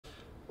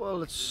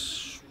Well,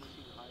 it's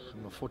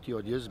 40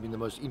 odd years. It's been the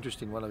most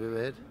interesting one I've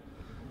ever had.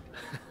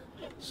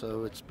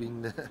 So it's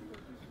been,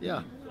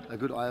 yeah, a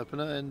good eye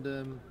opener,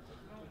 and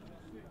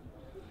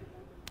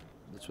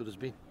that's what it's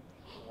been.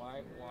 Why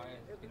has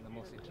it been the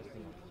most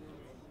interesting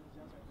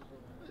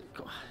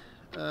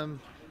I one?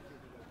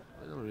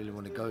 don't really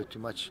want to go too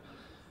much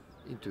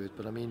into it,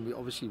 but I mean, we're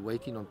obviously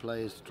waiting on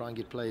players to try and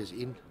get players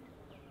in,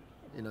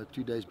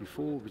 2 days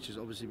before, which has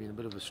obviously been a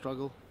bit of a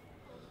struggle.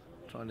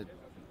 Trying to,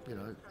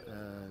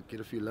 get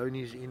a few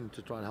loanies in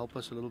to try and help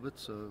us a little bit.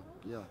 So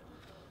yeah,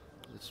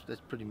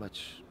 that's pretty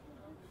much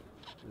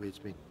where it's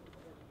been.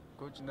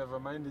 Coach, never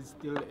mind, it's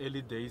still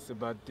early days,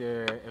 but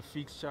a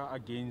fixture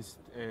against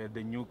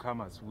the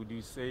newcomers, would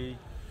you say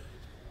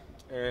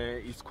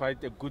it's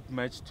quite a good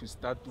match to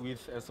start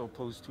with, as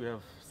opposed to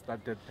have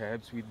started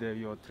perhaps with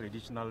your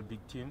traditional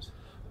big teams?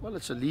 Well,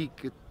 it's a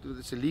league.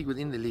 It's a league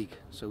within the league.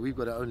 So we've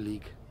got our own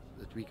league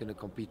that we're going to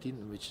compete in,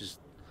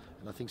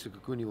 and I think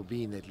Phakamani will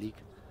be in that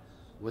league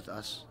with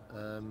us.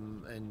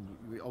 And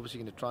we're obviously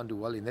going to try and do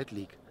well in that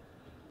league.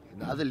 In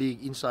the other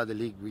league, inside the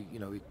league, we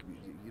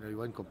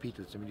won't compete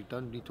with. I mean, you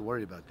don't need to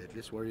worry about that.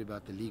 Let's worry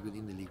about the league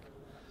within the league.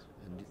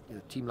 And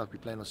a team like we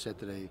playing on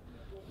Saturday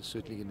is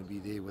certainly going to be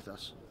there with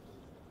us.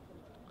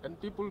 And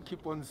people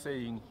keep on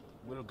saying,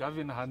 will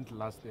Gavin Hunt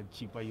last at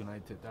Chippa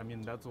United? I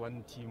mean, that's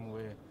one team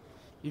where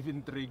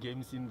even 3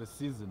 games in the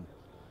season,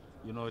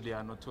 they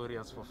are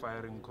notorious for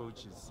firing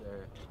coaches.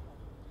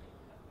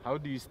 How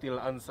do you still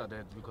answer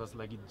that? Because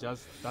it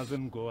just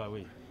doesn't go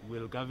away.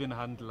 Will Gavin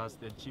Hunt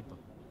last at Chippa?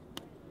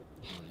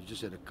 Well, you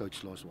just had a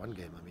coach last one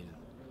game. I mean,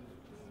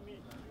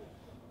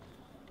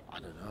 I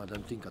don't know. I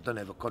don't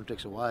have a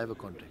contract, so why have a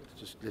contract?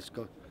 Just let's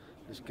go.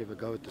 Let's give a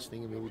go at this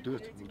thing, and we'll do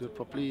it. We'll do it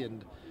properly.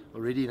 And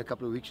already in a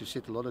couple of weeks, we've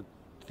set a lot of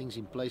things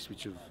in place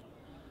which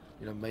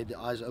have, made the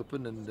eyes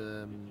open,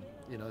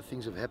 and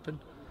things have happened.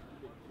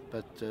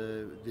 But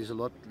there's a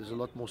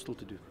lot more still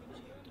to do.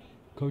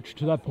 Coach,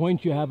 to that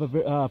point, you have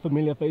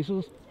familiar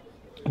faces.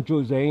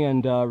 Jose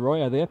and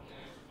Roy are there.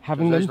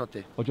 Jose's not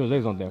there. Oh,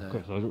 Jose's not there. No.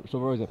 Okay, so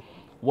Roy's there.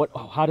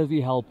 How does he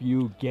help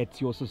you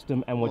get your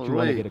system and what you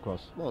want to get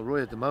across? Well,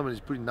 Roy at the moment is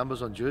putting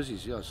numbers on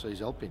jerseys, so he's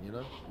helping.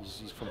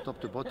 He's from top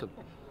to bottom,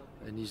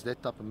 and he's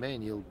that type of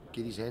man. He'll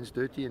get his hands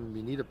dirty, and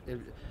we need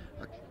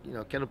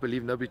I cannot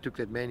believe nobody took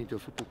that man into a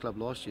football club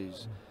last year.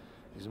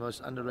 He's the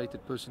most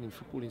underrated person in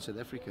football in South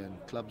Africa,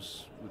 and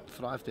clubs would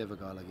thrive to have a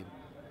guy like him.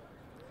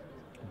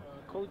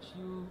 Coach,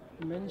 you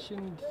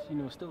mentioned,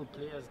 still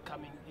players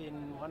coming in.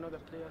 One of the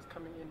players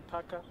coming in,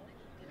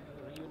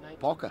 reunited.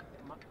 Parker.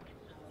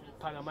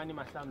 Phakamani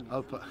Mahlambi.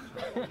 Oh,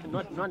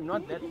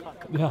 not that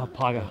Parker. Yeah,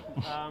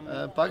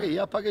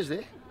 Parker. Parker's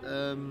there.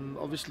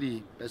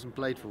 Obviously hasn't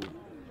played for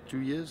 2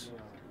 years,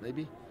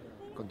 maybe.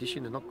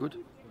 Condition is not good.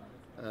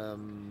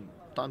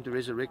 Time to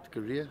resurrect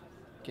career.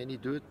 Can he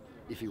do it?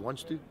 If he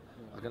wants to.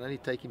 I can only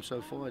take him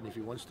so far, and if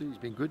he wants to, he's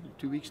been good.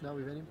 2 weeks now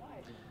we've had him.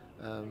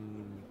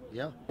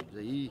 So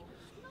he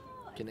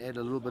can add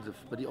a little bit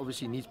but he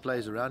obviously needs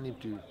players around him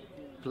to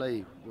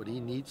play what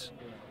he needs.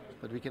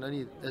 But we can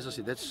only, as I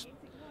said, it's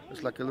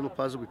like a little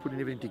puzzle. We're putting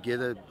everything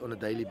together on a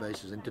daily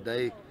basis. And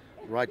today,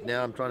 right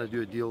now, I'm trying to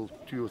do a deal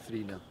 2 or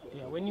 3 now.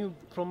 Yeah, when you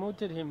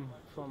promoted him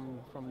from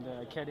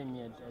the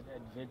academy at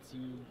Wits,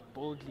 you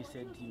boldly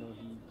said, he's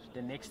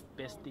the next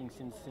best thing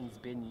since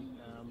Benny.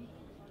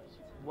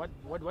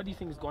 What do you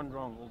think has gone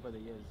wrong over the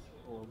years,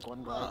 or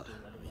gone right?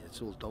 I mean,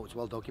 it's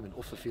well documented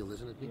off the field,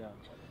 isn't it? Yeah.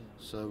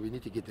 So we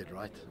need to get that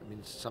right. I mean,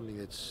 it's something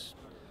that's,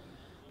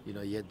 he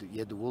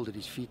had the world at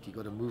his feet. He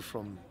got to move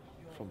from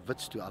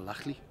Wits to Al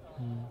Ahly,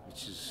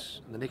 which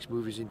is the next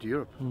move is into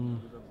Europe.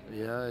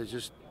 Yeah, it's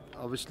just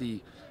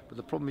obviously, but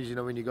the problem is,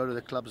 when you go to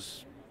the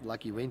clubs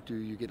like he went to,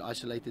 you get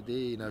isolated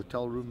there in a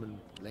hotel room and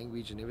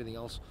language and everything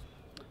else.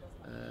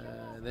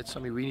 And that's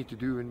something we need to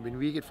do when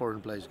we get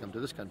foreign players come to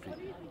this country.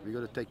 We've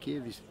got to take care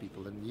of these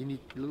people, and you need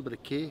a little bit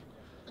of care.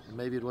 And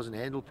maybe it wasn't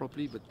handled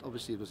properly, but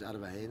obviously it was out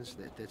of our hands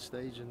at that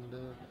stage.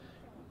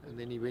 And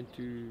then he went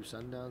to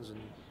Sundowns,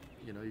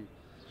 and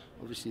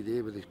obviously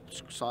there with the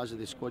size of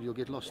their squad, you'll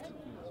get lost.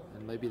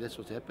 And maybe that's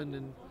what's happened.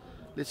 And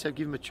let's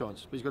give him a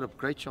chance. But he's got a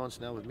great chance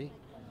now with me.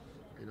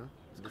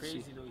 It's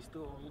crazy though. He's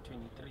still only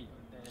 23,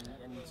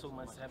 and so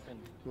much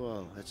happened.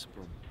 Well, that's the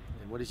problem.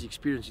 And what he's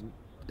experiencing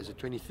as a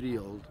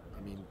 23-year-old,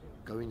 I mean,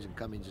 goings and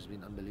comings has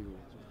been unbelievable.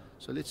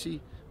 So let's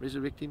see,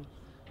 resurrect him.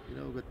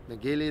 We've got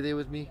Nagele there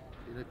with me.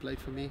 Played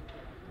for me.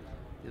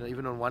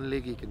 Even on one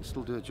leg, he can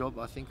still do a job,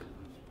 I think.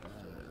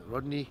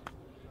 Rodney,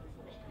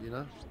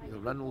 he'll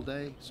run all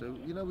day. So,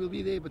 we'll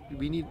be there, but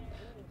we need,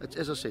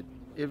 as I said,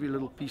 every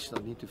little piece I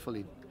need to fill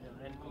in.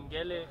 Yeah, and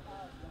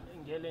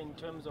Ngele, in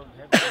terms of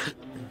having,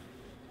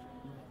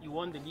 you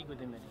won the league with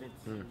him at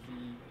Wits. Is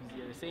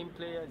he the same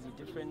player? Is he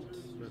different?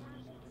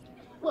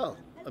 Well,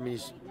 I mean,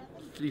 he's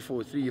 3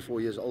 or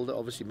 4 years older.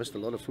 Obviously, missed a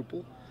lot of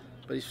football,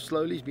 but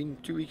he's been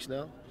 2 weeks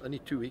now, only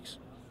 2 weeks.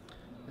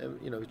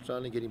 We're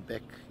trying to get him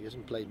back. He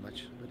hasn't played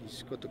much, but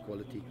he's got the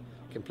quality.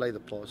 Can play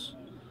the pass.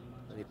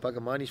 And if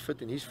Phakamani's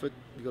fit and he's fit,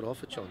 we've got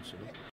half a chance.